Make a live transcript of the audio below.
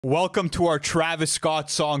Welcome to our Travis Scott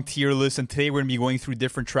song tier list, and today we're going to be going through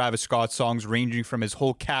different Travis Scott songs ranging from his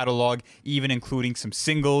whole catalog, even including some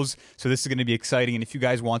singles. So this is going to be exciting, and if you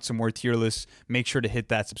guys want some more tier lists, make sure to hit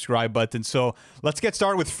that subscribe button. So let's get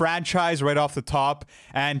started with Franchise right off the top,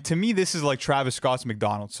 and to me this is like Travis Scott's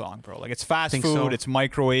McDonald's song, bro. Like, it's fast food, it's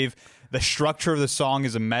microwave. The structure of the song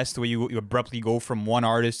is a mess, the way you abruptly go from one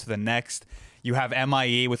artist to the next. You have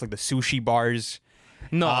MIA with like the sushi bars.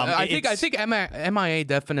 No, I think MIA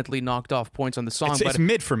definitely knocked off points on the song. It's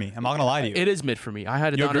mid for me. I'm not gonna lie to you. It is mid for me. I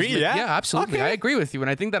had it. You agree? Yeah, Yeah, absolutely. okay. I agree with you, and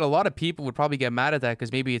I think that a lot of people would probably get mad at that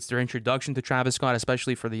because maybe it's their introduction to Travis Scott,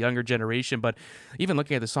 especially for the younger generation. But even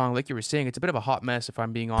looking at the song, like you were saying, it's a bit of a hot mess. If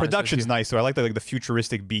I'm being honest, Production's nice though. I like the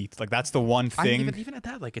futuristic beat. Like, that's the one thing. Even at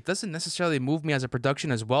that, like, it doesn't necessarily move me as a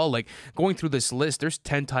production as well. Like, going through this list, there's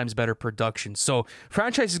 10 times better production. So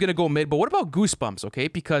Franchise is gonna go mid. But what about Goosebumps? Okay,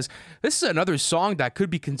 because this is another song that could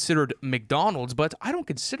be considered McDonald's, but I don't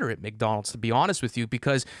consider it McDonald's, to be honest with you,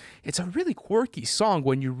 because it's a really quirky song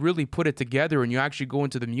when you really put it together and you actually go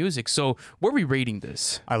into the music. So where are we rating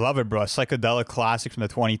this? I love it, bro. Psychedelic classic from the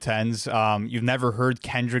 2010s. You've never heard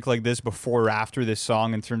Kendrick like this before or after this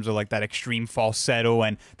song in terms of like that extreme falsetto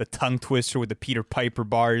and the tongue twister with the Peter Piper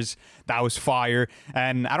bars. That was fire.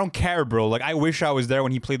 And I don't care, bro. Like, I wish I was there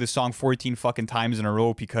when he played this song 14 fucking times in a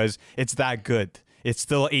row because it's that good. It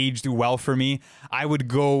still aged well for me. I would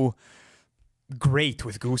go great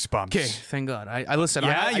with Goosebumps. Okay, thank God. I listen.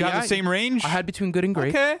 Yeah, you have the same range? I had between good and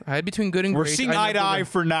great. Okay. I had between good and We're great. seeing eye to eye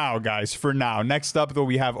for now, guys. For now. Next up, though,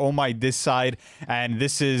 we have Oh My This Side, and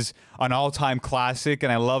this is an all-time classic,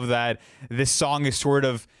 and I love that this song is sort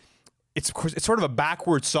of... It's sort of a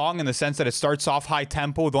backward song in the sense that it starts off high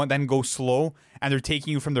tempo, then goes slow, and they're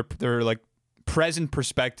taking you from their like present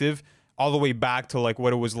perspective all the way back to like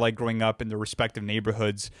what it was like growing up in their respective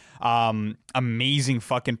neighborhoods. Amazing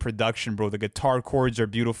fucking production, bro. The guitar chords are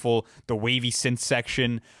beautiful. The wavy synth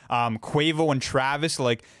section. Quavo and Travis,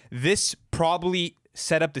 like, this probably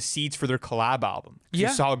set up the seeds for their collab album. Yeah.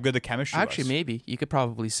 You saw how good the chemistry was. Actually, maybe. You could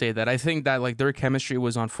probably say that. I think that, like, their chemistry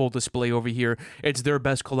was on full display over here. It's their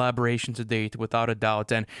best collaboration to date, without a doubt.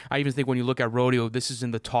 And I even think when you look at Rodeo, this is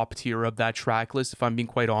in the top tier of that track list, if I'm being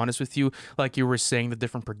quite honest with you. Like you were saying, the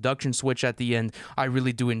different production switch at the end, I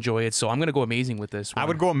really do enjoy it. So I'm going to go amazing with this one. I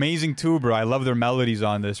would go amazing too, bro. I love their melodies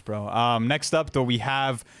on this, bro. Next up, though, we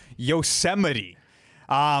have Yosemite.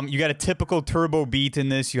 You got a typical turbo beat in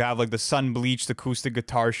this. You have like the sun-bleached acoustic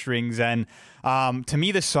guitar strings, and to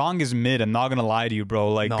me, the song is mid. I'm not gonna lie to you,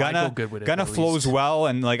 bro. Like, No, I go good with it, Gunna at flows least. well,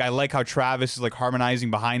 and like I like how Travis is like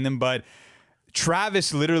harmonizing behind them, but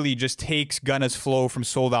Travis literally just takes Gunna's flow from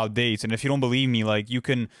Sold Out Dates, and if you don't believe me, like, you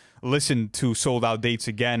can listen to Sold Out Dates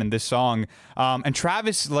again in this song. And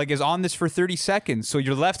Travis like is on this for 30 seconds, so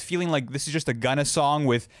you're left feeling like this is just a Gunna song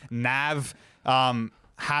with Nav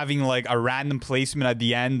having like a random placement at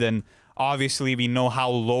the end, and obviously we know how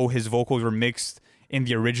low his vocals were mixed in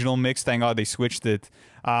the original mix. Thank God they switched it.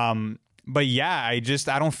 But yeah, I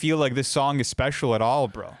don't feel like this song is special at all,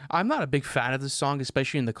 bro. I'm not a big fan of this song,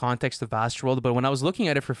 especially in the context of Astroworld, but when I was looking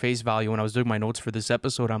at it for face value, when I was doing my notes for this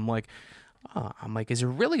episode, I'm like, is it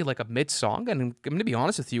really like a mid song? And I'm going to be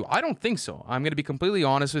honest with you, I don't think so. I'm going to be completely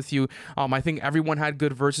honest with you. I think everyone had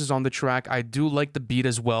good verses on the track. I do like the beat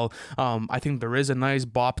as well. I think there is a nice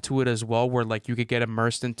bop to it as well, where like you could get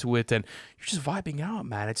immersed into it and you're just vibing out,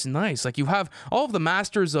 man. It's nice. Like, you have all of the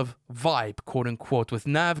masters of vibe, quote unquote, with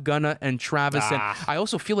Nav, Gunna, and Travis. And I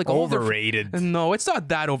also feel like overrated. No, it's not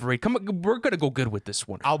that overrated. Come on, we're going to go good with this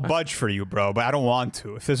one. I'll budge for you, bro, but I don't want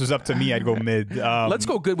to. If this was up to me, I'd go mid. Let's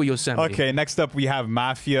go good with Yosemite. Okay, next up we have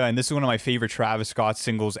Mafia, and this is one of my favorite Travis Scott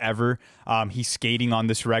singles ever. He's skating on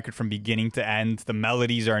this record from beginning to end. The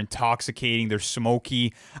melodies are intoxicating. They're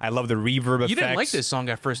smoky. I love the reverb effects. You didn't like this song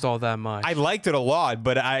at first all that much. I liked it a lot,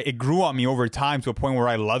 but it grew on me over time to a point where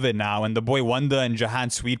I love it now. And the boy Wanda and Jahan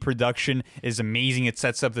Sweet production is amazing. It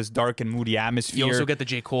sets up this dark and moody atmosphere. You also get the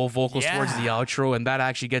J. Cole vocals towards the outro, and that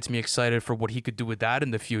actually gets me excited for what he could do with that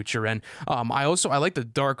in the future. And I like the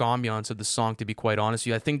dark ambiance of the song, to be quite honest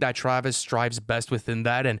with you. I think that Travis strives best within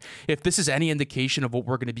that, and if this is any indication of what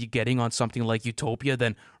we're going to be getting on something like Utopia,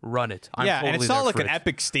 then run it. I'm totally and it's not like an it.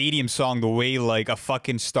 epic stadium song the way like a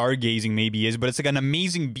fucking Stargazing maybe is, but it's like an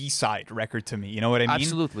amazing B-side record to me. You know what I mean?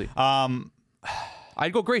 Absolutely.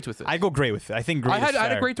 I'd go great with it. I go great with it. I think great. I had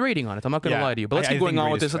fair. a great rating on it. I'm not going to lie to you. But let's keep going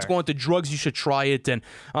on with this. Let's go on to Drugs You Should Try It. And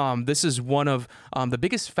this is one of the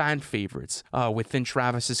biggest fan favorites within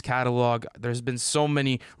Travis's catalog. There's been so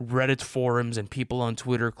many Reddit forums and people on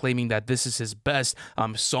Twitter claiming that this is his best.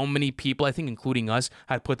 So many people, I think including us,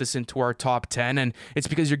 had put this into our top 10. And it's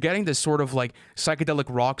because you're getting this sort of like psychedelic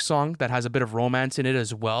rock song that has a bit of romance in it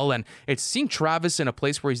as well. And it's seeing Travis in a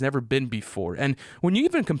place where he's never been before. And when you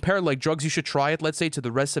even compare like Drugs You Should Try It, let's say, to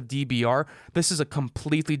the rest of DBR, this is a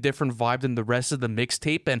completely different vibe than the rest of the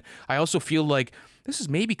mixtape. And I also feel like this is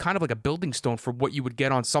maybe kind of like a building stone for what you would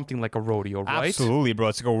get on something like a Rodeo, right? Absolutely, bro.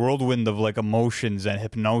 It's like a whirlwind of like emotions and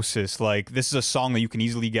hypnosis. Like, this is a song that you can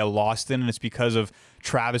easily get lost in, and it's because of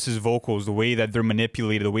Travis's vocals, the way that they're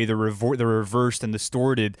manipulated, the way they're reversed and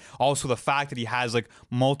distorted. Also, the fact that he has like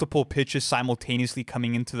multiple pitches simultaneously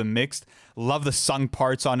coming into the mix. Love the sung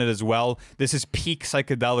parts on it as well. This is peak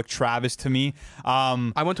psychedelic Travis to me.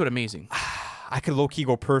 I went to it amazing. I could low-key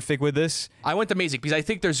go perfect with this. I went amazing because I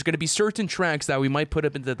think there's going to be certain tracks that we might put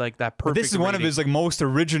up into like that perfect. But this is one of his like most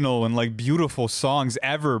original and like beautiful songs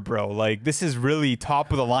ever, bro. Like, this is really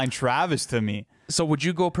top of the line Travis to me. So would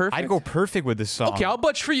you go perfect? I'd go perfect with this song. Okay, I'll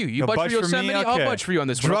budge for you. You budge for Yosemite, okay. I'll budge for you on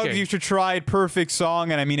this one. Drugs You Should Try It, perfect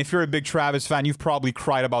song. And I mean, if you're a big Travis fan, you've probably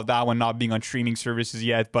cried about that one not being on streaming services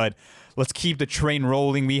yet. But let's keep the train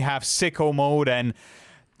rolling. We have Sicko Mode, and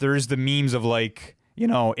there's the memes of like, you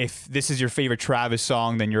know, if this is your favorite Travis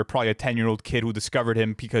song, then you're probably a 10-year-old kid who discovered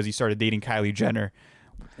him because he started dating Kylie Jenner.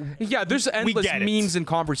 Yeah, there's endless memes and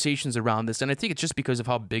conversations around this, and I think it's just because of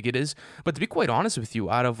how big it is. But to be quite honest with you,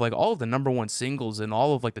 out of like all of the #1 singles and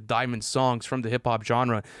all of like the diamond songs from the hip-hop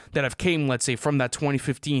genre that have came, let's say, from that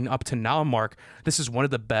 2015 up to now mark, this is one of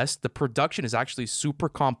the best. The production is actually super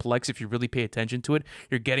complex if you really pay attention to it.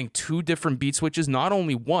 You're getting 2 different beat switches, not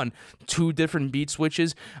only 1, 2 different beat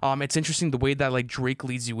switches. It's interesting the way that like Drake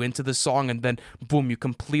leads you into the song, and then boom, you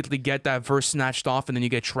completely get that verse snatched off, and then you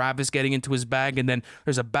get Travis getting into his bag, and then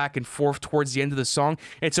there's a back and forth towards the end of the song.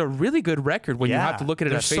 It's a really good record when you have to look at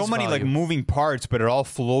it at face value. There's so many like moving parts, but it all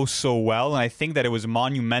flows so well, and I think that it was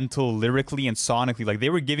monumental lyrically and sonically. Like, they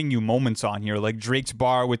were giving you moments on here, like Drake's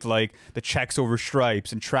bar with like the checks over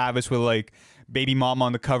stripes, and Travis with like baby mama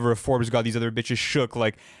on the cover of Forbes got these other bitches shook.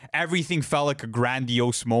 Like, everything felt like a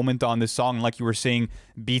grandiose moment on this song. And like you were saying,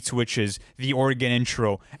 beat switches, the organ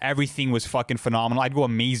intro, everything was fucking phenomenal. I'd go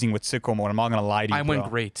amazing with Sicko Mode. I'm not gonna lie to you, I went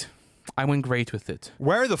great. I went great with it.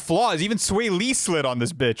 Where are the flaws? Even Sway Lee slid on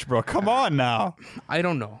this bitch, bro. Come on now. I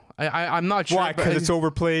don't know. I'm not sure. Why? Because it's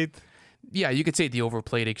overplayed? Yeah, you could say the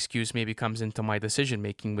overplayed excuse maybe comes into my decision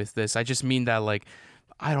making with this. I just mean that, like,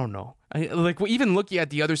 I don't know. Like, even looking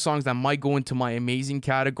at the other songs that might go into my amazing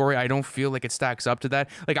category, I don't feel like it stacks up to that.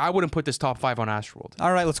 Like, I wouldn't put this top 5 on Astroworld.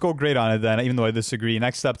 All right, let's go great on it then, even though I disagree.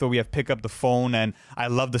 Next up, though, we have Pick Up the Phone, and I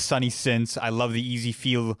love the sunny synths. I love the easy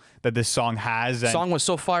feel that this song has. The song was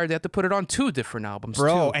so fire, they had to put it on 2 different albums,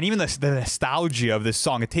 bro, too. And even the nostalgia of this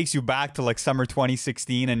song, it takes you back to, like, summer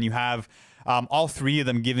 2016, and you have all 3 of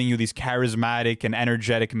them giving you these charismatic and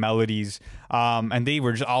energetic melodies. And they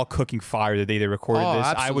were just all cooking fire the day they recorded this.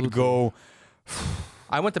 Absolutely. I would go...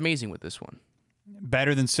 I went amazing with this one.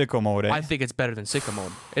 Better than Sicko Mode, eh? I think it's better than Sicko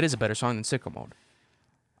Mode. It is a better song than Sicko Mode.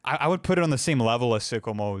 I would put it on the same level as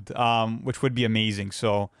Sicko Mode, which would be amazing.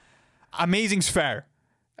 So, amazing's fair.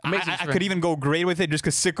 I could even go great with it just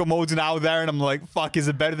because Sicko Mode's now there, and I'm like, fuck, is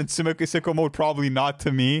it better than Sicko Mode? Probably not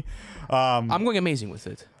to me. I'm going amazing with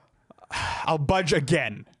it. I'll budge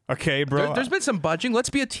again. Okay, bro? There's been some budging. Let's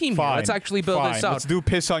be a team here. Let's actually build this out. Let's do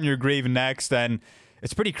Piss on Your Grave next, and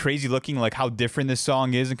it's pretty crazy looking like how different this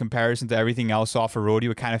song is in comparison to everything else off of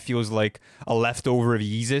Rodeo. It kind of feels like a leftover of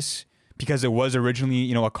Yeezus because it was originally,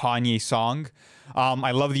 you know, a Kanye song.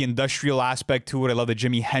 I love the industrial aspect to it. I love the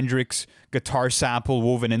Jimi Hendrix guitar sample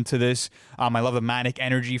woven into this. I love the manic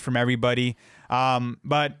energy from everybody.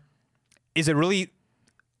 But is it really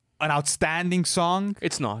an outstanding song?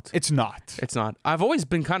 It's not. It's not. It's not. I've always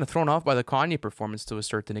been kind of thrown off by the Kanye performance to a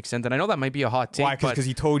certain extent, and I know that might be a hot take. Why? Because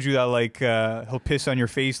he told you that, like, he'll piss on your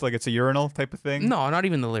face like it's a urinal type of thing? No, not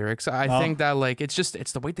even the lyrics. I think that, like, it's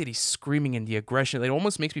the way that he's screaming and the aggression. It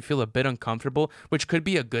almost makes me feel a bit uncomfortable, which could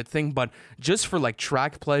be a good thing, but just for, like,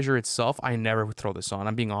 track pleasure itself, I never would throw this on.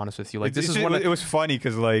 I'm being honest with you. Like, it was funny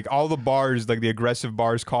because, like, all the bars, like the aggressive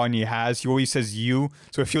bars Kanye has, he always says you,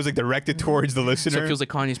 so it feels like directed towards the listener. So it feels like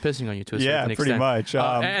Kanye's pissing pissing on you to a Yeah, certain pretty extent. much.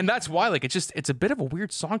 And that's why, like, it's a bit of a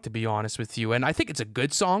weird song, to be honest with you. And I think it's a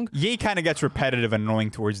good song. Ye kind of gets repetitive and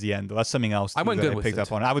annoying towards the end, though. That's something else I too, went that good I with picked it.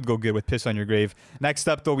 up on. I would go good with Piss on Your Grave. Next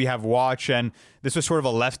up, though, we have Watch, and this was sort of a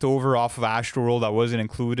leftover off of Astroworld that wasn't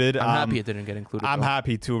included. I'm happy it didn't get included. I'm though.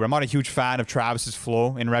 happy too. I'm not a huge fan of Travis's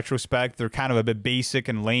flow in retrospect. They're kind of a bit basic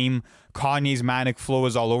and lame. Kanye's manic flow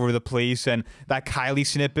is all over the place, and that Kylie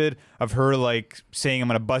snippet of her like saying I'm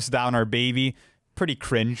gonna bust down our baby, pretty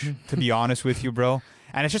cringe, to be honest with you, bro.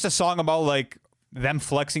 And it's just a song about like them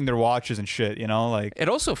flexing their watches and shit, you know? Like, It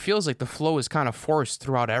also feels like the flow is kind of forced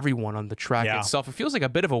throughout everyone on the track Yeah. itself. It feels like a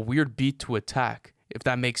bit of a weird beat to attack, if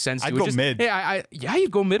that makes sense. I'd to you. go Just- mid. Yeah,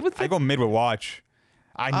 you'd go mid with I it. go mid with Watch.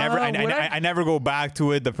 I never go back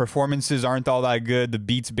to it. The performances aren't all that good. The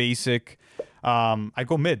beat's basic. I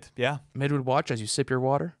go mid. Yeah. Mid would watch as you sip your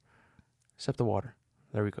water. Sip the water.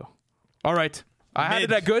 There we go. All right. I had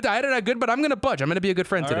it at good. But I'm gonna budge. I'm gonna be a good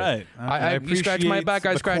friend All today. right. You scratch my back,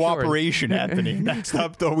 I the scratch yours. cooperation, Anthony. Next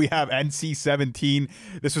up, though, we have NC-17.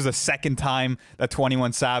 This was the second time that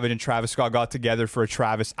 21 Savage and Travis Scott got together for a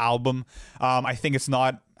Travis album. I think it's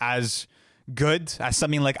not as good as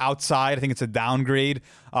something like Outside. I think it's a downgrade.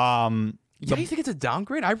 Yeah, you think it's a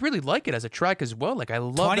downgrade? I really like it as a track as well. Like I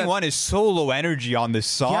love 21 is so low energy on this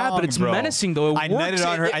song. Yeah, but it's bro. menacing, though. It I netted works.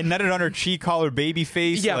 on her. I netted on her cheek collar, baby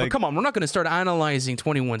face. Yeah, like, but come on, we're not going to start analyzing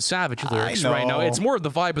 21 Savage lyrics right now. know. It's more of the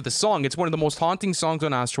vibe of the song. It's one of the most haunting songs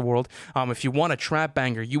on Astroworld. If you want a trap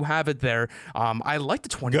banger, you have it there. I like the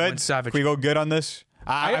 21 good. Savage. Can we go good on this?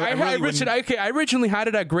 I originally had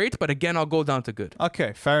it at great, but again, I'll go down to good.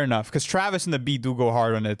 Okay, fair enough. Because Travis and the beat do go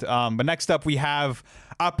hard on it. But next up, we have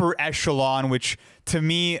Upper Echelon, which to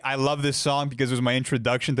me, I love this song because it was my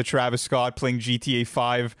introduction to Travis Scott playing GTA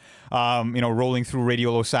 5. Rolling through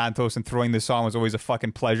Radio Los Santos and throwing this song was always a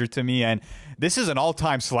fucking pleasure to me. And this is an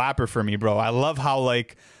all-time slapper for me, bro. I love how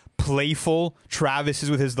like playful Travis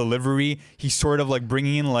is with his delivery. He's sort of like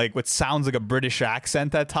bringing in like what sounds like a British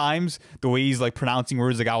accent at times. The way he's like pronouncing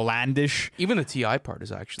words like outlandish. Even the T.I. part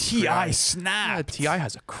is actually T.I. great. snap. Yeah, T.I.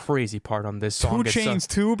 has a crazy part on this song. 2 Chainz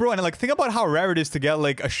too, bro. And like think about how rare it is to get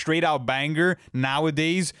like a straight out banger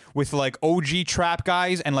nowadays with like OG trap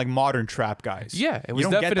guys and like modern trap guys. Yeah, it was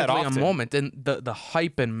You don't get that definitely a often. moment, and the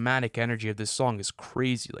hype and manic energy of this song is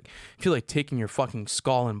crazy. Like, I feel like taking your fucking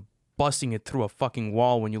skull and busting it through a fucking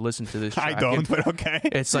wall when you listen to this track. I don't, but okay.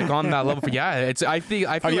 It's like on that level. Yeah, I feel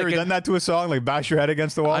Have you like ever done that to a song? Like bash your head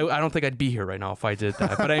against the wall? I don't think I'd be here right now if I did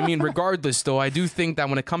that. But I mean, regardless, though, I do think that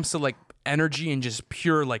when it comes to like energy and just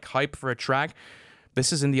pure like hype for a track,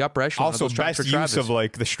 this is in the upper echelon. Also, of those tracks best for Travis. use of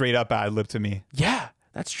like the straight up ad lib to me. Yeah,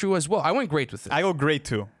 that's true as well. I went great with it. I go great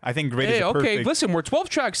too. I think great is Hey, a okay, perfect. listen, we're 12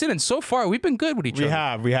 tracks in, and so far we've been good with each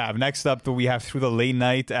other. We have. Next up, though, we have Through the Late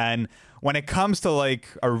Night. And when it comes to like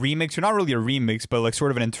a remix, or not really a remix, but like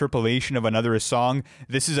sort of an interpolation of another song,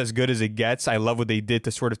 this is as good as it gets. I love what they did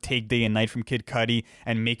to sort of take Day and Night from Kid Cudi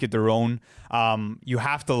and make it their own. You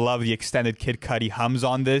have to love the extended Kid Cudi hums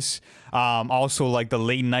on this. Also, like the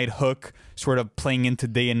late night hook sort of playing into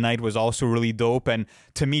Day and Night was also really dope. And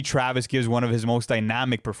to me, Travis gives one of his most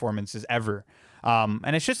dynamic performances ever.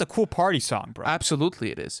 And it's just a cool party song, bro.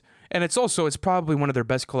 Absolutely, it is. And it's probably one of their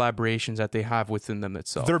best collaborations that they have within them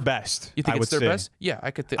itself. Their best. You think I it's would their say. best? Yeah,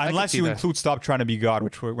 I could. Unless you include "Stop Trying to Be God,"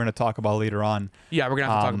 which we're going to talk about later on. Yeah, we're gonna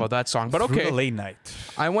have to talk about that song. But Through okay, the Late Night.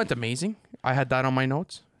 I went amazing. I had that on my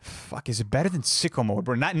notes. Fuck, is it better than Sicko Mode,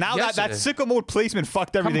 bro? Now Yes, that it is. Sicko Mode placement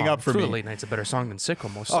fucked everything Come on, up for Through me. the Late Night's a better song than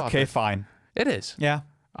Sicko Mode. Stop Okay, it. fine. It is. Yeah.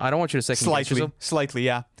 I don't want you to second guess yourself. Slightly,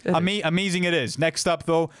 yeah. It is. Amazing it is. Next up,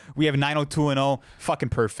 though, we have 90210. Fucking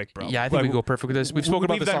perfect, bro. Yeah, I think we go perfect with this. We've spoken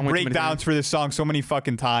about We've the done song way too many breakdowns times. for this song so many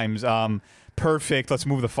fucking times. Perfect. Let's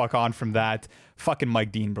move the fuck on from that. Fucking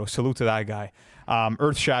Mike Dean, bro. Salute to that guy.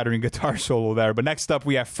 Earth-shattering guitar solo there. But next up,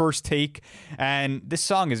 we have First Take, and this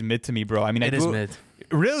song is mid to me, bro. I mean, It is mid.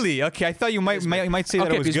 Really? Okay, I thought you might say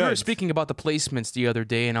that it was because good. we were speaking about the placements the other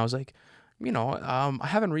day, and I was like, I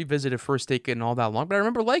haven't revisited First Take in all that long, but I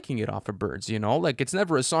remember liking it off of Birds, Like, it's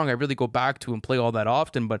never a song I really go back to and play all that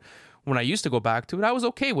often, but when I used to go back to it, I was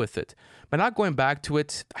okay with it. But not going back to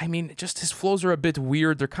it, I mean, just his flows are a bit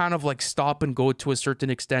weird. They're kind of like stop and go to a certain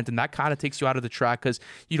extent, and that kind of takes you out of the track because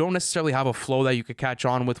you don't necessarily have a flow that you could catch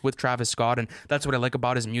on with Travis Scott, and that's what I like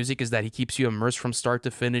about his music is that he keeps you immersed from start to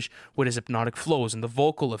finish with his hypnotic flows and the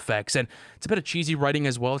vocal effects, and it's a bit of cheesy writing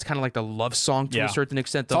as well. It's kind of like the love song to a certain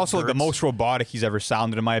extent. It's also like the most robotic he's ever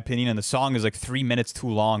sounded, in my opinion, and the song is like 3 minutes too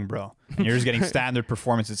long, bro. And you're just getting standard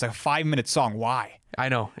performance. It's like a 5-minute song. Why? I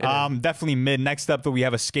know. Definitely mid. Next up, though, we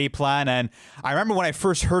have Escape Plan. And I remember when I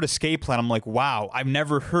first heard Escape Plan, I'm like, wow, I've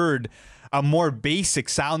never heard a more basic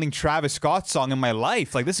sounding Travis Scott song in my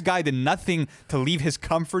life. Like, this guy did nothing to leave his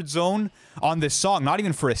comfort zone on this song, not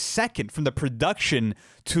even for a second, from the production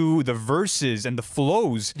to the verses and the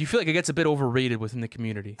flows. Do you feel like it gets a bit overrated within the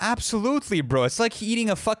community? Absolutely, bro. It's like eating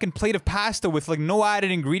a fucking plate of pasta with like no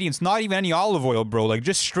added ingredients, not even any olive oil, bro. Like,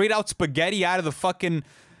 just straight out spaghetti out of the fucking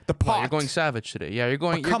the pot. Wow, you're going savage today. Yeah, you're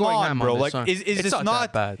going. Come you're going on, ham bro. on Like, this song. is It's this not not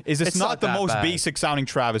that bad? is this It's not the that most bad. basic sounding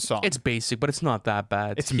Travis song? It's basic, but it's not that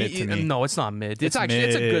bad. It's mid to me. No, it's not mid. It's actually mid.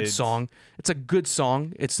 it's a good song. It's a good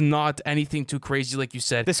song. It's not anything too crazy, like you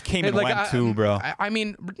said. This came and went too, bro. I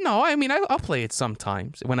mean, no. I mean, I'll play it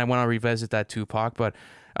sometimes when I revisit that Tupac, but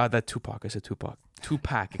that Tupac. I said Tupac.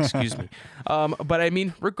 Tupac. Excuse me. But I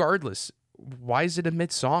mean, regardless. Why is it a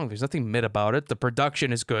mid song? There's nothing mid about it. The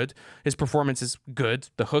production is good. His performance is good.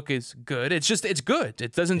 The hook is good. It's good.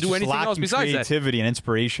 It doesn't do anything else besides creativity and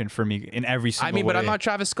inspiration for me in every single way. I mean, but I'm not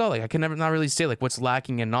Travis Scott. Like, I can not really say like what's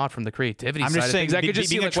lacking and not from the creativity I'm side just saying, of things. I could just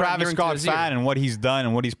being see, a like, what I'm Travis hearing to Scott his ear. fan and what he's done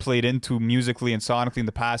and what he's played into musically and sonically in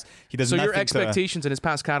the past, he does So nothing your expectations in his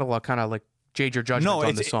past catalog kind of like jade your judgment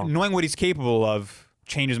on the song. knowing what he's capable of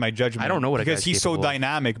changes my judgment. I don't know what a because guy's he's so capable of.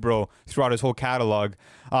 dynamic, bro, throughout his whole catalog.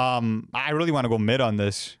 I really want to go mid on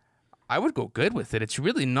this. I would go good with it. It's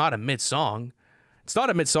really not a mid song. It's not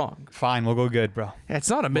a mid song. Fine, we'll go good, bro. It's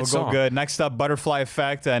not a mid We'll song. go good. Next up, Butterfly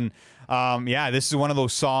Effect. And yeah, this is one of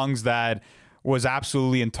those songs that was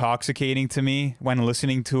absolutely intoxicating to me when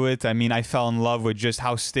listening to it. I mean, I fell in love with just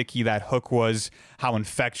how sticky that hook was, how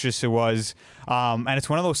infectious it was. And it's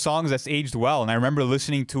one of those songs that's aged well. And I remember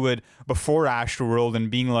listening to it before Astroworld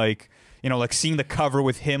and being like, you know, like seeing the cover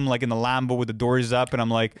with him like in the Lambo with the doors up, and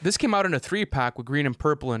I'm like, This came out in a 3-pack with Green and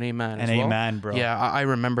Purple and Amen. And as well. Amen, bro. Yeah, I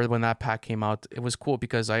remember when that pack came out. It was cool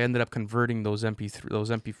because I ended up converting those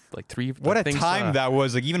MP3 what a things, time that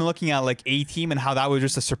was. Like, even looking at like A-Team and how that was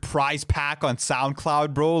just a surprise pack on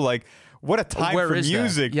SoundCloud, bro. Like, what a time Where for is that?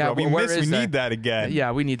 music, Yeah, bro. where We is need that? that again.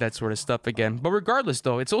 Yeah, we need that sort of stuff again. But regardless,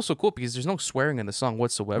 though, it's also cool because there's no swearing in the song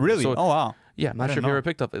whatsoever. Really? So, Oh, wow. yeah, I'm not sure if didn't you know. ever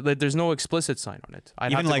picked up. Like, there's no explicit sign on it.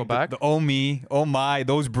 I'd Even have to like go back. the oh me, oh my,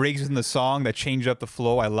 those breaks in the song that change up the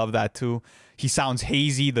flow. I love that too. He sounds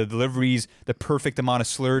hazy. The delivery's the perfect amount of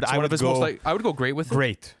slurred. It's I one of would his go most I would go great with it.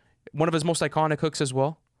 great. One of his most iconic hooks as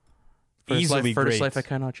well. For Easily For this great. life I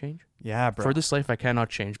cannot change. Yeah, bro. For this life I cannot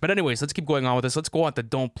change. But anyways, let's keep going on with this. Let's go on to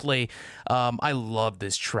Don't Play. I love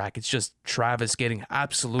this track. It's just Travis getting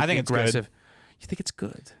absolutely I think it's good. aggressive. You think it's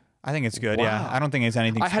good? I think it's good. Wow. Yeah, I don't think it's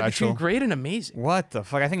anything I had special. between great and amazing. What the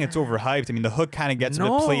fuck? I think it's overhyped. I mean, the hook kind of gets a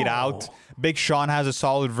bit played out. No. Big Sean has a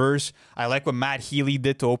solid verse. I like what Matt Healy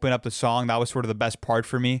did to open up the song. That was sort of the best part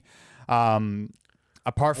for me.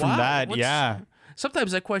 Apart from Wow, that, what's- yeah.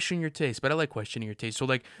 Sometimes I question your taste, but I like questioning your taste. So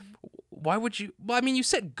like, why would you? Well, I mean, you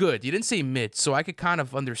said good. You didn't say mid, so I could kind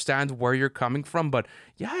of understand where you're coming from. But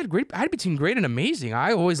yeah, I had between great and amazing.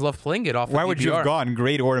 I always love playing it off. Why of would you DVR. have gone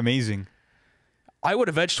great or amazing? I would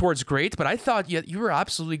have edged towards great, but I thought you were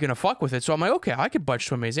absolutely gonna fuck with it. So I'm like, okay, I could budge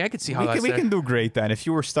to amazing. I could see how We that's can do great then. If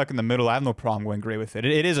you were stuck in the middle, I have no problem going great with it.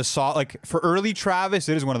 It is a solid, like for early Travis,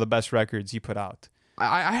 it is one of the best records he put out.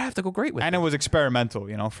 I have to go great with And it. it was experimental,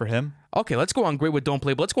 you know, for him. Okay, let's go on great with Don't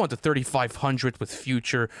Play, but let's go on to 3500 with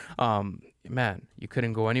Future. Man, you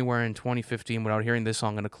couldn't go anywhere in 2015 without hearing this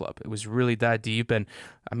song in a club. It was really that deep, and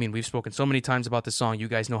I mean, we've spoken so many times about this song. You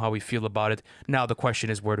guys know how we feel about it. Now the question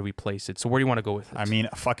is, where do we place it? So where do you want to go with it? I mean,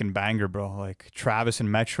 a fucking banger, bro. Like Travis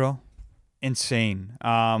and Metro, insane.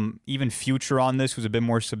 Even Future on this was a bit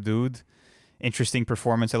more subdued. Interesting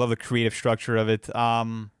performance. I love the creative structure of it. Where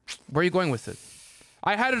are you going with it?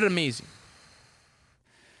 I had it amazing.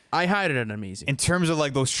 In terms of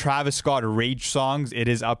like those Travis Scott rage songs, it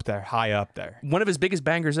is up there, high up there. One of his biggest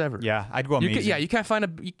bangers ever. Yeah, I'd go amazing. You can't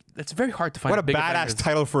find it's very hard to find What a a bigger badass banger.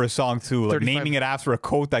 title for a song too. Like 35. naming it after a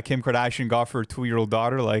coat that Kim Kardashian got for her 2-year-old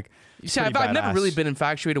daughter. Like, You see, pretty I've never badass. really been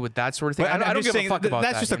infatuated with that sort of thing. But I I'm don't just give saying, a fuck about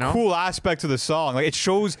that's that. just you a know? cool aspect to the song. Like, it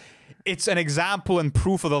shows, it's an example and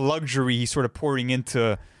proof of the luxury he's sort of pouring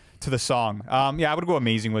into the song. Yeah, I would go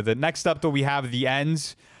amazing with it. Next up, though, we have The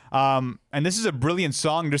Ends. And this is a brilliant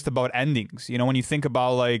song just about endings. You know, when you think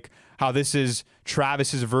about like how this is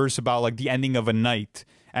Travis's verse about like the ending of a night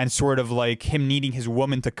and sort of like him needing his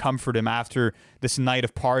woman to comfort him after this night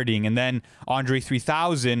of partying. And then Andre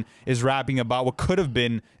 3000 is rapping about what could have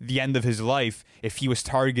been the end of his life if he was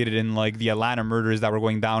targeted in like the Atlanta murders that were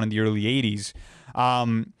going down in the early 80s.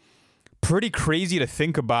 Pretty crazy to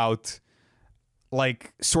think about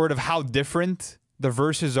like sort of how different the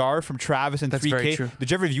verses are from Travis and That's 3K. very true.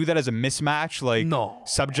 Did you ever view that as a mismatch, like No.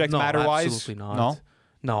 subject No, matter wise? absolutely not. No.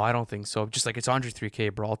 No, I don't think so. Just like it's Andre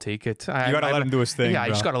 3K, bro. I'll take it. You gotta let him do his thing. Yeah, bro.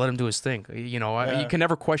 you just gotta let him do his thing. You know, you can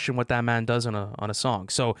never question what that man does on a song.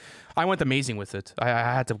 So I went amazing with it. I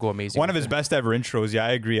had to go amazing. One of his best ever intros. Yeah,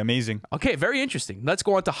 I agree. Amazing. Okay, very interesting. Let's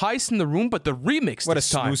go on to Heist in the Room, but the remix. What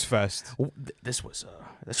this a time. snooze fest. This was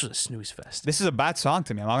a snooze fest. This is a bad song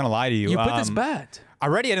to me. I'm not gonna lie to you. You put this bad.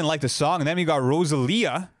 Already, I didn't like the song, and then we got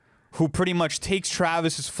Rosalia, who pretty much takes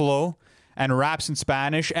Travis's flow and raps in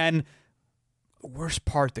Spanish. And the worst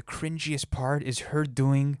part, the cringiest part, is her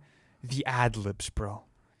doing the ad libs, bro.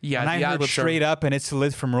 Yeah, and I heard straight up, and it's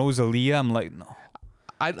lit from Rosalia. I'm like, no.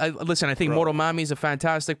 I listen. I think Motomami is a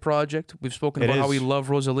fantastic project. We've spoken about how we love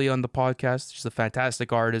Rosalia on the podcast. She's a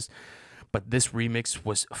fantastic artist. But this remix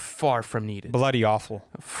was far from needed. Bloody awful.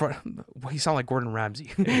 He sound like Gordon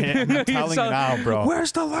Ramsay. Yeah, I'm telling you now, bro.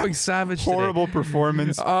 Where's the love? Savage. Horrible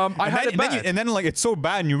performance. And then like it's so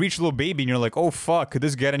bad, and you reach Little Baby, and you're like, oh fuck, could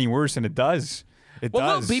this get any worse? And it does. It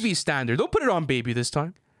does. Little Baby's standard. Don't put it on Baby this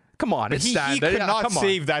time. Come on, it's standard. He could not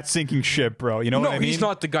save that sinking ship, bro. You know what I mean? No, he's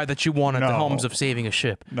not the guy that you want at the helms of saving a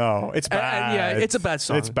ship. No, it's bad. Yeah, it's a bad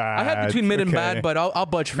song. It's bad. I had between mid and bad, but I'll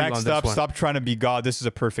budge for you on this one. Next up, Stop Trying to Be God. This is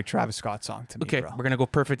a perfect Travis Scott song to me, okay, bro. we're going to go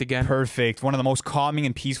perfect again. Perfect. One of the most calming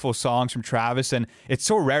and peaceful songs from Travis, and it's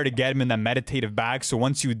so rare to get him in that meditative bag. So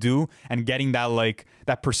once you do, and getting that like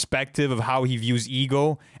that perspective of how he views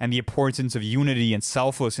ego and the importance of unity and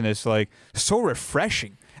selflessness, like so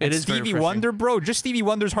refreshing. It is Stevie Wonder, bro. Just Stevie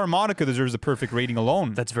Wonder's harmonica deserves a perfect rating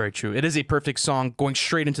alone. That's very true. It is a perfect song, going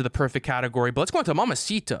straight into the perfect category. But let's go on to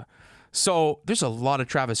Mamacita. So there's a lot of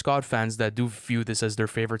Travis Scott fans that do view this as their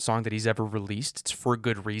favorite song that he's ever released. It's for a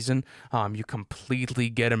good reason. You completely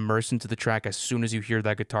get immersed into the track as soon as you hear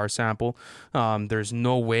that guitar sample. There's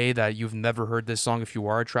no way that you've never heard this song if you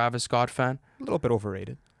are a Travis Scott fan. A little bit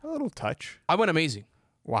overrated. A little touch. I went amazing.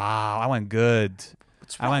 Wow, I went good.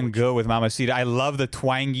 I went good with Mamacita. I love the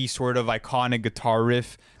twangy sort of iconic guitar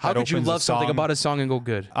riff. How could you love something about a song and go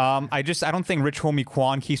good? I don't think Rich Homie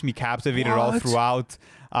Quan keeps me captivated all throughout.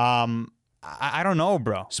 I don't know,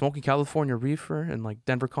 bro. Smoking California Reefer in like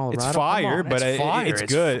Denver, Colorado. It's fire, but it's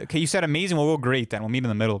good. Okay, you said amazing. We'll go great then. We'll meet in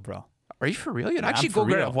the middle, bro. Are you for real? You'd actually go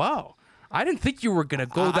great. Wow. I didn't think you were gonna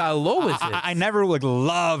go that low with it. I never like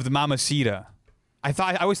loved Mamacita.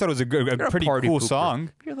 I always thought it was a pretty cool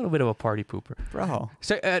song. You're a little bit of a party pooper, bro.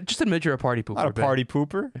 So just admit you're a party pooper. Not a party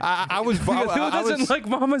pooper. I was. Who doesn't like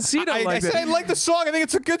Mamacita? I said I like the song. I think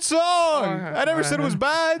it's a good song. I never said it was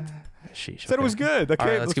bad. Sheesh, said it was good.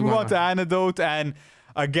 Okay, let's move on to Antidote. And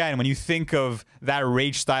again, when you think of that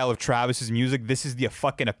rage style of Travis's music, this is the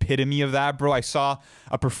fucking epitome of that, bro. I saw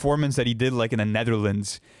a performance that he did like in the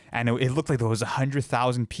Netherlands, and it looked like there was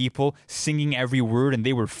 100,000 people singing every word, and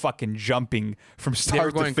they were fucking jumping from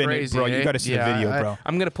start to finish, crazy, bro. You got to see the video, bro.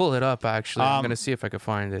 I'm gonna pull it up actually. I'm gonna see if I can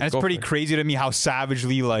find it. And it's pretty crazy to me how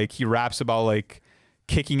savagely like he raps about like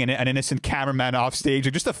kicking an innocent cameraman off stage.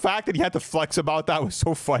 Like, just the fact that he had to flex about that was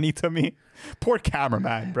so funny to me. Poor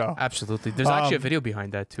cameraman, bro. Absolutely. There's actually a video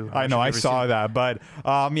behind that too. I know, I saw that. But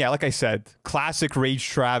yeah, like I said, classic rage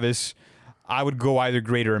Travis. I would go either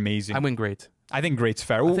great or amazing. I went great. I think great's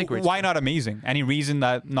fair. Why not amazing? Any reason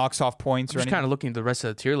that knocks off points? I'm just kind of looking at the rest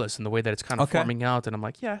of the tier list and the way that it's kind of forming out, and I'm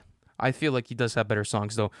like, yeah, I feel like he does have better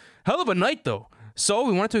songs though. Hell of a night though. So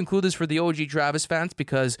we wanted to include this for the OG Travis fans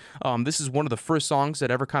because this is one of the first songs that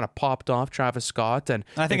ever kind of popped off Travis Scott, and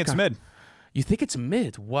I think it's mid. You think it's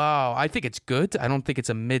mid? Wow, I think it's good. I don't think it's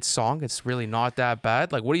a mid song. It's really not that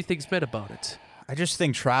bad. Like, what do you think's mid about it? I just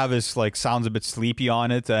think Travis like sounds a bit sleepy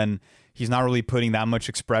on it, and he's not really putting that much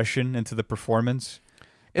expression into the performance.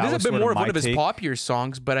 It is a bit more of one of his popular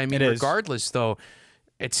songs, but I mean, regardless, though,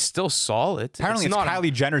 it's still solid. Apparently, it's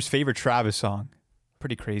Kylie Jenner's favorite Travis song.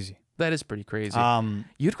 Pretty crazy. That is pretty crazy.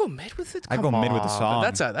 You'd go mid with it? I'd go mid with the song.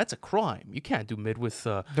 That's a crime. You can't do mid with.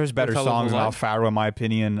 There's better songs than Alfaro, in my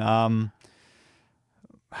opinion. Do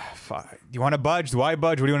you want to budge? Do I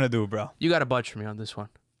budge? What do you want to do, bro? You got to budge for me on this one.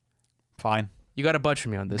 Fine. You got to budge for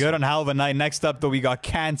me on this. Good on Hell of a Night. Next up, though, we got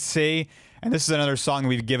Can't Say. And this is another song that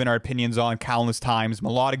we've given our opinions on countless times.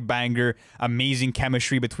 Melodic banger. Amazing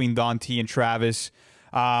chemistry between Don T and Travis.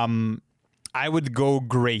 I would go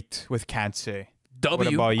great with Can't Say. What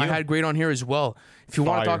about you? I had great on here as well. If you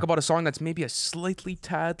want to talk about a song that's maybe a slightly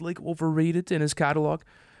tad like overrated in his catalog,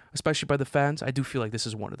 especially by the fans, I do feel like this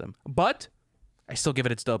is one of them. But I still give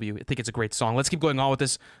it its W. I think it's a great song. Let's keep going on with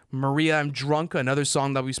this. Maria, I'm Drunk, another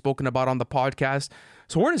song that we've spoken about on the podcast.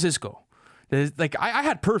 So where does this go? Like I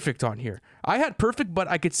had Perfect on here. I had Perfect, but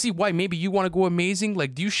I could see why maybe you want to go Amazing.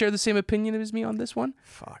 Like, do you share the same opinion as me on this one?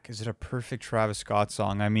 Fuck, is it a perfect Travis Scott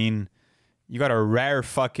song? I mean, you got a rare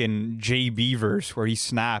fucking JB verse where he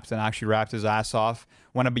snapped and actually rapped his ass off.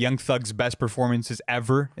 One of Young Thug's best performances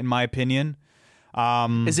ever, in my opinion.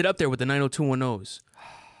 Is it up there with the 90210s?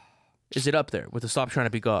 Is it up there with the Stop Trying to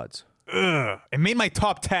Be Gods? Ugh. It made my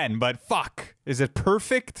top 10, but fuck. Is it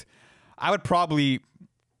perfect? I would go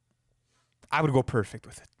perfect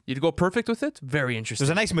with it. You'd go perfect with it? Very interesting.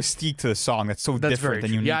 There's a nice mystique to the song that's so different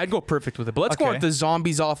than unique. Yeah, I'd go perfect with it. But let's go with the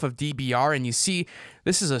Zombies off of DBR. And you see,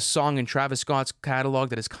 this is a song in Travis Scott's catalog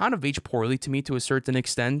that has kind of aged poorly to me to a certain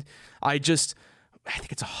extent. I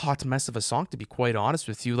think it's a hot mess of a song, to be quite honest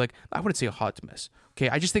with you. Like, I wouldn't say a hot mess. Okay,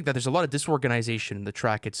 I just think that there's a lot of disorganization in the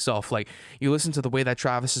track itself. Like, you listen to the way that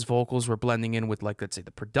Travis's vocals were blending in with, like, let's say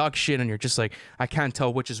the production, and you're just like, I can't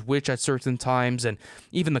tell which is which at certain times. And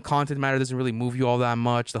even the content matter doesn't really move you all that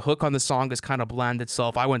much. The hook on the song just kind of bland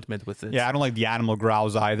itself. I went mid with it. Yeah, I don't like the animal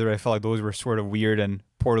growls either. I felt like those were sort of weird and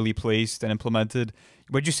poorly placed and implemented.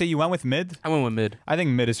 Would you say you went with mid? I went with mid. I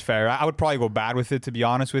think mid is fair. I would probably go bad with it, to be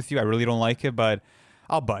honest with you. I really don't like it, but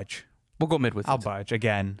I'll budge. We'll go mid with it. I'll budge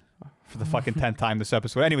again for the fucking 10th time this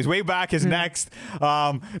episode. Anyways, Way Back is next.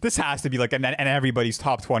 This has to be like and everybody's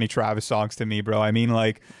top 20 Travis songs to me, bro. I mean,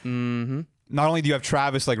 like, not only do you have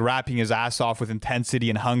Travis like rapping his ass off with intensity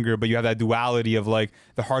and hunger, but you have that duality of like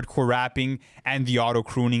the hardcore rapping and the auto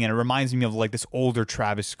crooning, and it reminds me of like this older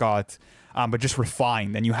Travis Scott, but just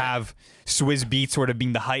refined. And you have Swizz Beatz sort of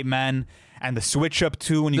being the hype man. And the switch up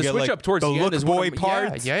too, when you get like towards the end look boy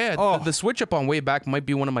part. Yeah. Oh. The switch up on Way Back might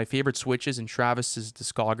be one of my favorite switches in Travis's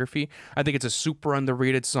discography. I think it's a super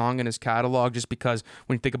underrated song in his catalog, just because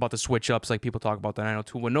when you think about the switch ups, like people talk about the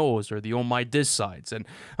 90210s or the Oh My Diss sides and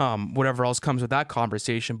whatever else comes with that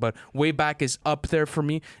conversation. But Way Back is up there for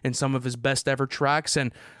me in some of his best ever tracks,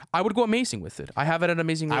 and I would go amazing with it. I have it at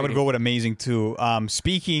amazing rating. I would go with amazing too.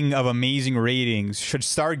 Speaking of amazing ratings, should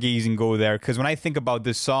Stargazing go there? Because when I think about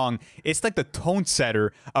this song, it's like the tone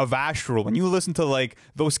setter of Astroworld. When you listen to like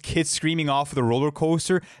those kids screaming off of the roller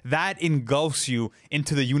coaster, that engulfs you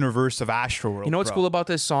into the universe of Astroworld. You know what's cool about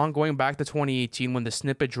this song? Going back to 2018 when the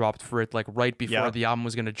snippet dropped for it, like right before the album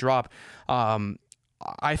was going to drop,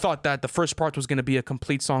 I thought that the first part was going to be a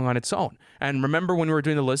complete song on its own. And remember when we were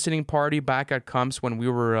doing the listening party back at Cumps, when we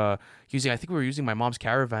were I think we were using my mom's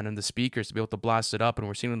Caravan and the speakers to be able to blast it up, and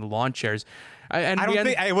we're sitting in the lawn chairs. I don't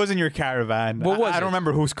think it wasn't your Caravan. What was it? I don't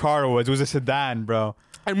remember whose car it was. It was a sedan, bro.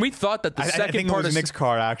 And we thought that the second I think part it was Nick's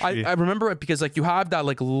car, actually. I remember it because like you have that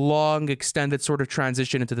like long extended sort of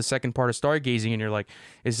transition into the second part of Stargazing, and you're like,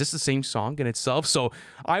 is this the same song in itself? So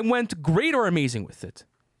I went great or amazing with it.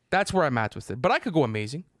 That's where I'm at with it. But I could go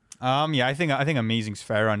amazing. Yeah, I think amazing's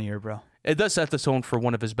fair on here, bro. It does set the tone for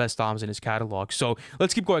one of his best albums in his catalog. So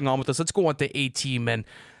let's keep going on with this. Let's go on to A-Team. And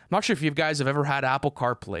I'm not sure if you guys have ever had Apple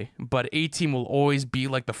CarPlay, but A-Team will always be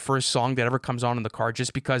like the first song that ever comes on in the car,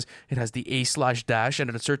 just because it has the A/dash. And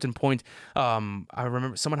at a certain point, I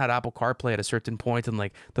remember someone had Apple CarPlay at a certain point, and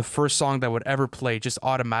like the first song that would ever play just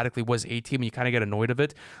automatically was A-Team, and you kind of get annoyed of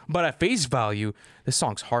it. But at face value, this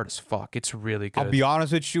song's hard as fuck. It's really good. I'll be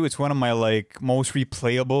honest with you, it's one of my like most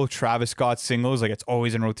replayable Travis Scott singles. Like, it's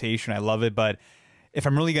always in rotation. I love it. But if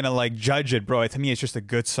I'm really gonna like judge it, bro, to me it's just a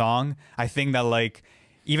good song. I think that like,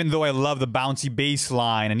 even though I love the bouncy bass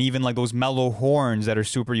line and even like those mellow horns that are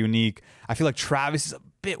super unique, I feel like Travis is a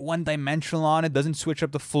bit one-dimensional on it, doesn't switch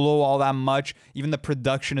up the flow all that much. Even the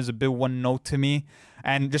production is a bit one note to me.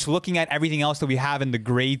 And just looking at everything else that we have in the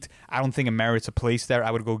great, I don't think it merits a place there.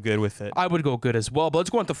 I would go good with it. I would go good as well. But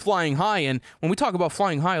let's go on to Flying High. And when we talk about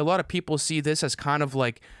Flying High, a lot of people see this as kind of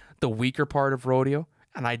like the weaker part of Rodeo.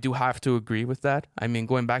 And I do have to agree with that. I mean,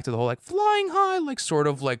 going back to the whole like flying high, like sort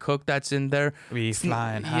of like hook that's in there. We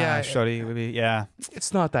flying high, shorty. Yeah.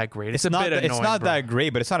 It's not that great. It's a not bit annoying, It's not bro. that great,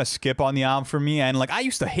 but it's not a skip on the album for me. And like, I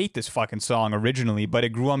used to hate this fucking song originally, but it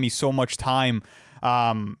grew on me so much time.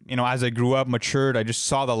 You know, as I grew up, matured, I just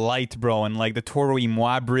saw the light, bro. And like the Toro y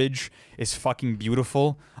Moi bridge is fucking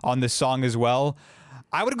beautiful on this song as well.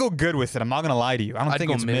 I would go good with it. I'm not gonna lie to you. I don't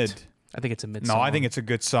think it's mid. I think it's a mid No, song. I think it's a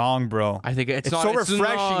good song, bro. I think it's not, so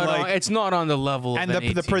refreshing. It's not on the level and of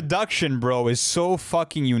the production, bro, is so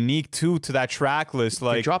fucking unique too to that track list.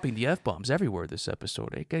 Like, you're dropping the F-bombs everywhere this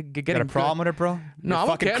episode. Got a problem with it, bro? No, I'm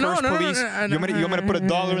fucking okay. curse police. You want me to put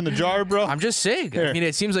 $1 in the jar, bro? I'm just saying. Here. I mean,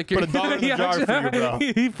 it seems like you're put $1 in the jar for you, bro.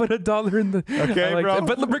 He put $1 in the. Okay, like bro.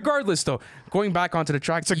 That. But regardless, though, going back onto the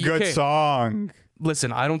track, it's a good song.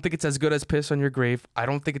 Listen, I don't think it's as good as Piss on Your Grave. I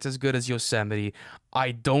don't think it's as good as Yosemite.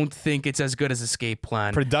 I don't think it's as good as Escape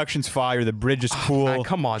Plan. Production's fire. The bridge is cool. Man,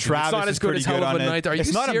 come on, dude. Travis it's not as good as Hell of a Night. Are you serious?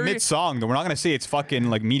 It's not a mid song, though. We're not gonna say it's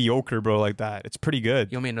fucking like mediocre, bro. Like that. It's pretty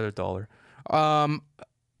good. You owe me another $1.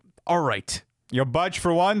 All right. You'll budge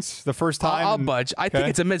for once, the first time. I'll budge. I think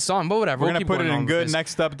it's a mid song, but whatever. We're going to put it in good.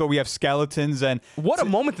 Next up, though, we have Skeletons. And what a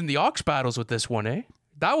moment in the aux battles with this one, eh?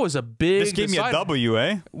 That was a big. This gave me a W,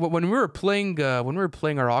 eh? When we were playing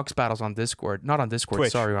our aux battles on Discord, not on Discord,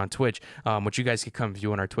 Twitch. sorry, on Twitch, which you guys can come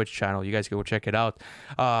view on our Twitch channel. You guys can go check it out.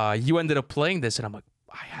 You ended up playing this, and I'm like,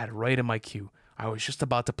 I had it right in my queue. I was just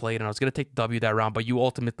about to play it, and I was going to take the W that round, but you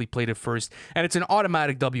ultimately played it first. And it's an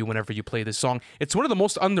automatic W whenever you play this song. It's one of the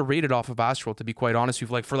most underrated off of Astroworld, to be quite honest with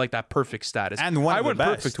you, for that perfect status. And one of the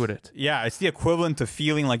best. Perfect with it. Yeah, it's the equivalent to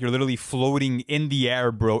feeling like you're literally floating in the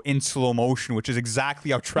air, bro, in slow motion, which is exactly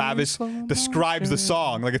how Travis describes the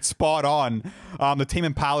song. Like, it's spot on. The Tame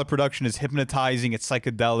Impala production is hypnotizing. It's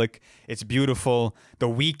psychedelic. It's beautiful. The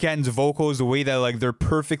Weeknd's vocals, the way that like they're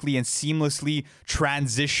perfectly and seamlessly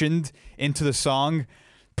transitioned into the song.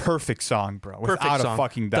 Perfect song, bro. Without a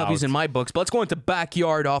fucking doubt. W's in my books. But let's go into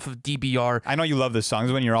Backyard off of DBR. I know you love this song. This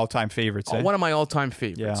is one of your all-time favorites. One of my all-time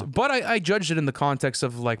favorites. Yeah. But I judged it in the context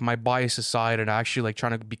of like my bias aside and actually like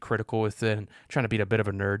trying to be critical with it and trying to be a bit of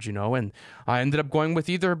a nerd, you know. And I ended up going with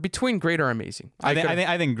either between great or amazing. I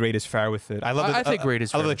think great is fair with it. I think great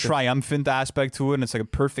is fair. I love the triumphant aspect to it, and it's like a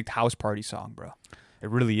perfect house party song, bro. It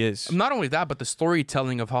really is. Not only that, but the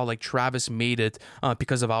storytelling of how like Travis made it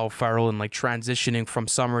because of Al Farrell and like transitioning from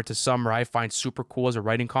summer to summer, I find super cool as a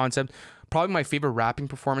writing concept. Probably my favorite rapping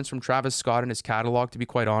performance from Travis Scott in his catalog, to be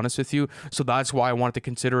quite honest with you. So that's why I wanted to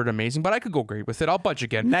consider it amazing, but I could go great with it. I'll budge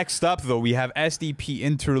again. Next up, though, we have SDP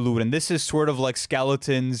Interlude, and this is sort of like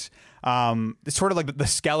Skeletons. It's sort of like the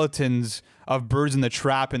Skeletons of Birds in the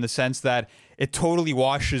Trap in the sense that it totally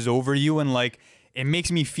washes over you and like it makes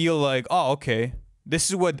me feel like, oh, okay.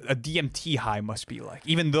 This is what a DMT high must be like,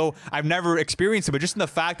 even though I've never experienced it, but just in the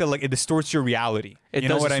fact that like it distorts your reality. You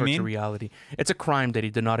know what I mean? Your reality. It's a crime that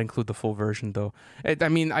he did not include the full version, though. I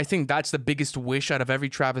mean, I think that's the biggest wish out of every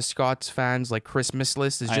Travis Scott's fans like Christmas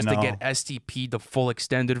list is just to get SDP, the full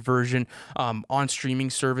extended version, on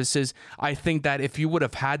streaming services. I think that if you would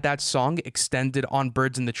have had that song extended on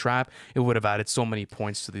Birds in the Trap, it would have added so many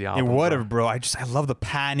points to the album. It would have, bro. I love the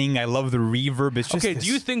panning. I love the reverb. It's just okay. Do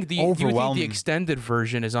you think the extended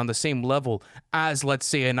version is on the same level as, let's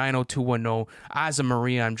say, a 90210, as a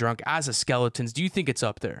Maria I'm Drunk, as a Skeletons? Do you think it's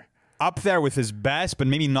up there? Up there with his best, but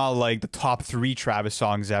maybe not like the top 3 Travis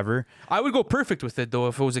songs ever. I would go perfect with it, though,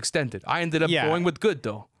 if it was extended. I ended up going with good,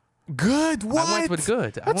 though. Good? What? I went with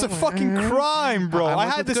good. That's a fucking crime, bro. I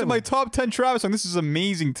had this in my top 10 Travis song. This is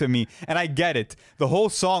amazing to me. And I get it. The whole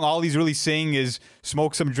song, all he's really saying is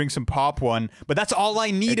smoke some, drink some, pop one. But that's all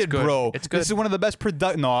I needed, bro. It's good. This is one of the best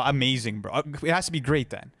No, amazing, bro. It has to be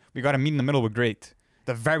great then. We got to meet in the middle with great.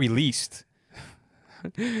 The very least.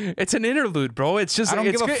 It's an interlude, bro. It's just, I don't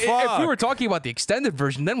give a fuck. If we were talking about the extended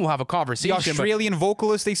version, then we'll have a conversation. The Australian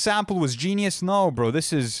vocalist they sampled was genius. No, bro.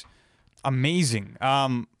 This is amazing.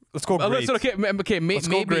 Let's go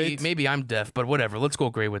great. Maybe I'm deaf, but whatever. Let's go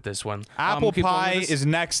great with this one. Apple Pie is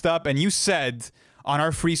next up, and you said on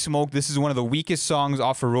our Free Smoke, this is one of the weakest songs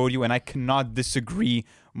off of Rodeo, and I cannot disagree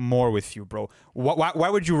more with you, bro. Why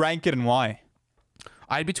would you rank it, and why?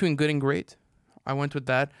 I'd between good and great. I went with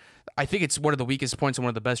that. I think it's one of the weakest points and one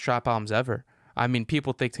of the best trap albums ever. I mean,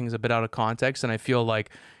 people take things a bit out of context, and I feel like,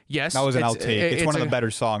 yes. That was an outtake. It's one of the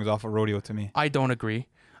better songs off of Rodeo to me. I don't agree.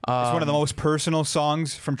 It's one of the most personal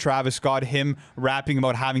songs from Travis Scott, him rapping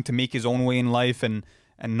about having to make his own way in life and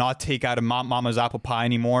not take out of mama's apple pie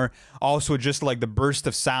anymore. Also, just like the burst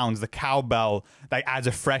of sounds, the cowbell, that adds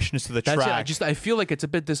a freshness to the track. I feel like it's a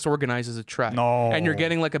bit disorganized as a track. No. And you're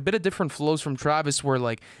getting like a bit of different flows from Travis where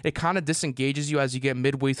like it kind of disengages you as you get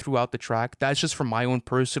midway throughout the track. That's just from my own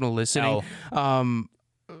personal listening. All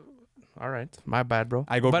right. My bad, bro.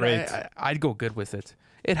 I go great. I'd go good with it.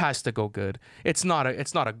 It has to go good. It's not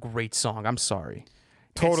a great song. I'm sorry.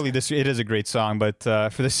 Totally, it is a great song, but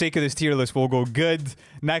for the sake of this tier list, we'll go good.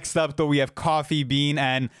 Next up, though, we have Coffee Bean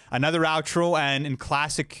and another outro, and in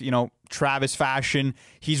classic, Travis fashion,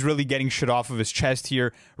 he's really getting shit off of his chest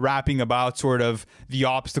here, rapping about sort of the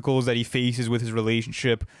obstacles that he faces with his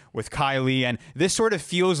relationship with Kylie, and this sort of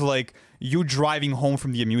feels like you driving home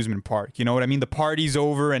from the amusement park. You know what I mean? The party's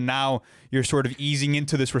over, and now you're sort of easing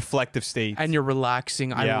into this reflective state. And you're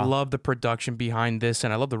relaxing. Yeah. I love the production behind this,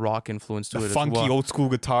 and I love the rock influence to it as well. The funky old school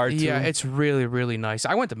guitar, too. Yeah, it's really, really nice.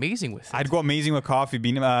 I went amazing with it. I'd go amazing with Coffee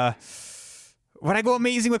Bean. Would I go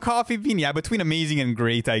amazing with Coffee Bean? Yeah, between amazing and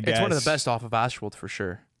great, I guess. It's one of the best off of Astroworld for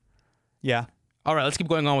sure. Yeah. All right, let's keep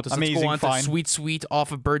going on with this. Amazing, let's go on to Sweet Sweet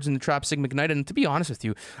off of Birds in the Trap, Sig McKnight. And to be honest with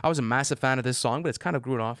you, I was a massive fan of this song, but it's kind of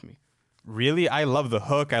grew off me. Really? I love the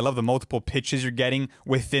hook. I love the multiple pitches you're getting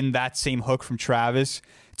within that same hook from Travis.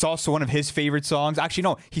 It's also one of his favorite songs. Actually,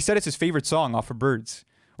 no, he said it's his favorite song off of Birds,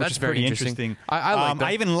 That's is very pretty interesting. I like that.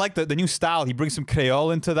 I even like the new style. He brings some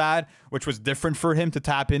Creole into that, which was different for him to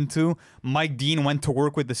tap into. Mike Dean went to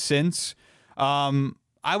work with the synths.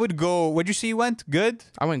 I would go. What'd you see? You went good.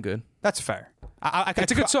 I went good. That's fair.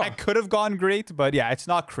 It's a good song. I could have gone great, but yeah, it's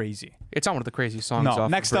not crazy. It's not one of the craziest songs. No.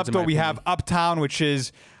 Off Next of up, Birds, in though, my we opinion. have Uptown, which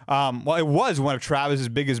is well, it was one of Travis's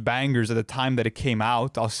biggest bangers at the time that it came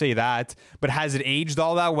out. I'll say that. But has it aged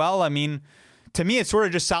all that well? I mean, to me, it sort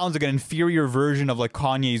of just sounds like an inferior version of like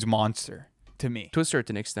Kanye's Monster. To me, to a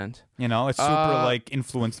certain extent. You know, it's super like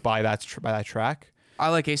influenced by that track. I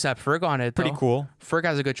like A$AP Ferg on it. Pretty cool. Ferg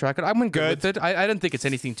has a good track. I went good with it. I didn't think it's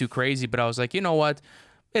anything too crazy, but I was like, you know what?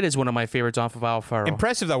 It is one of my favorites off of Al Faro.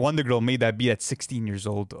 Impressive that Wonder Girl made that beat at 16 years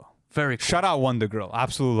old, though. Very cool. Shout out Wonder Girl,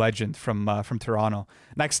 absolute legend from Toronto.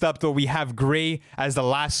 Next up, though, we have Gray as the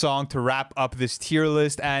last song to wrap up this tier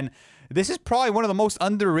list, and this is probably one of the most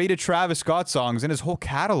underrated Travis Scott songs in his whole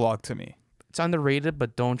catalog to me. It's underrated,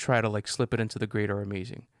 but don't try to like slip it into the great or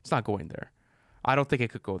amazing. It's not going there. I don't think it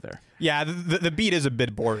could go there. Yeah, the beat is a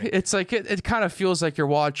bit boring. It's like it kind of feels like you're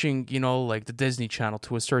watching, you know, like the Disney Channel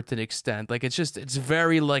to a certain extent. Like it's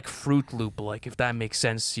very like Fruit Loop, like if that makes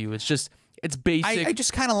sense to you. It's basic. I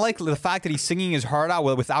just kind of like the fact that he's singing his heart out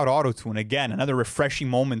without autotune. Again, another refreshing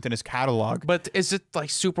moment in his catalog. But is it like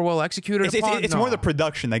super well executed? It's more the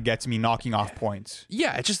production that gets me knocking off points.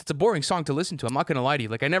 Yeah, it's a boring song to listen to. I'm not gonna lie to you.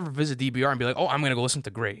 Like I never visit DBR and be like, oh, I'm gonna go listen to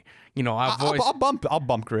Gray. You know, I'll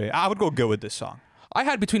bump Gray. I would go good with this song. I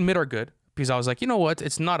had between mid or good because I was like, you know what?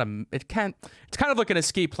 It's kind of like an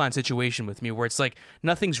escape plan situation with me where it's like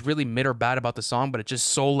nothing's really mid or bad about the song, but it's just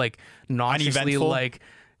so like nonciously Uneventful. like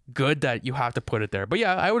good that you have to put it there. But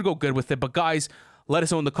yeah, I would go good with it. But guys, let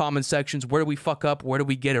us know in the comment sections, where do we fuck up? Where do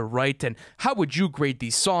we get it right? And how would you grade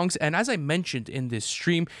these songs? And as I mentioned in this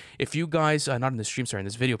stream, if you guys, not in the stream, sorry, in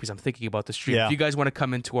this video, because I'm thinking about the stream. Yeah. If you guys want to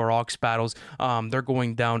come into our aux battles, they're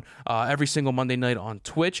going down every single Monday night on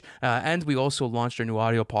Twitch. And we also launched our new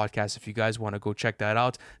audio podcast. If you guys want to go check that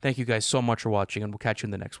out. Thank you guys so much for watching, and we'll catch you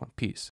in the next one. Peace.